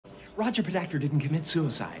Roger Podacter didn't commit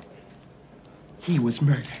suicide. He was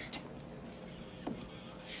murdered.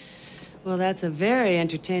 Well, that's a very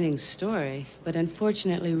entertaining story, but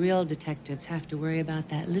unfortunately, real detectives have to worry about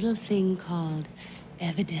that little thing called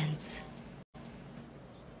evidence.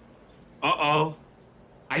 Uh-oh.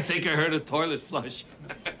 I think I heard a toilet flush.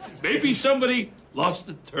 Maybe somebody lost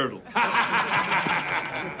a turtle.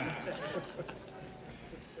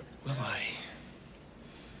 Well, I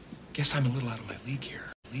guess I'm a little out of my league here.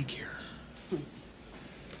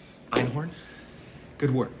 Einhorn,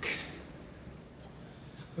 good work.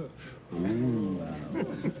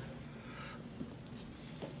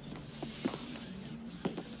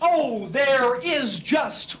 Oh, there is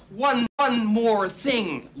just one more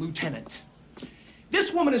thing, Lieutenant.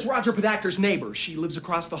 This woman is Roger Podacter's neighbor. She lives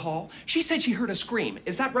across the hall. She said she heard a scream.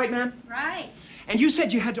 Is that right, ma'am? Right. And you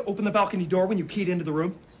said you had to open the balcony door when you keyed into the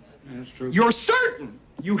room? Yeah, that's true. You're certain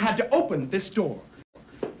you had to open this door?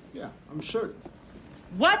 Yeah, I'm certain.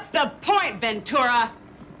 What's the point, Ventura?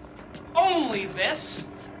 Only this.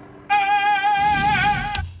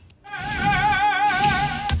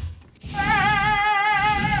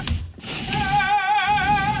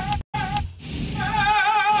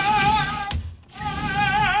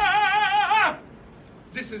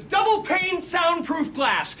 This is double-pane soundproof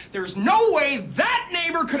glass. There's no way that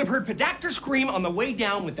neighbor could have heard Podacter scream on the way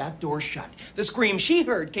down with that door shut. The scream she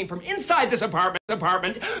heard came from inside this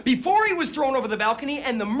apartment before he was thrown over the balcony,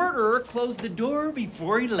 and the murderer closed the door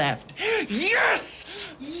before he left. Yes!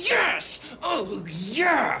 Yes! Oh,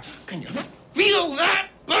 yeah! Can you feel that,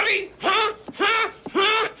 buddy? Huh? Huh?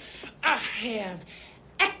 Huh? I have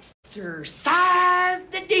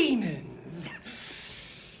exorcised the demons.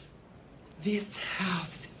 This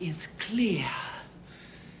house is clear.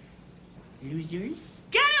 Losers?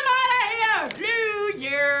 Get him out of here!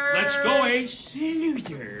 Losers! Let's go, Ace.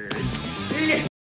 Losers.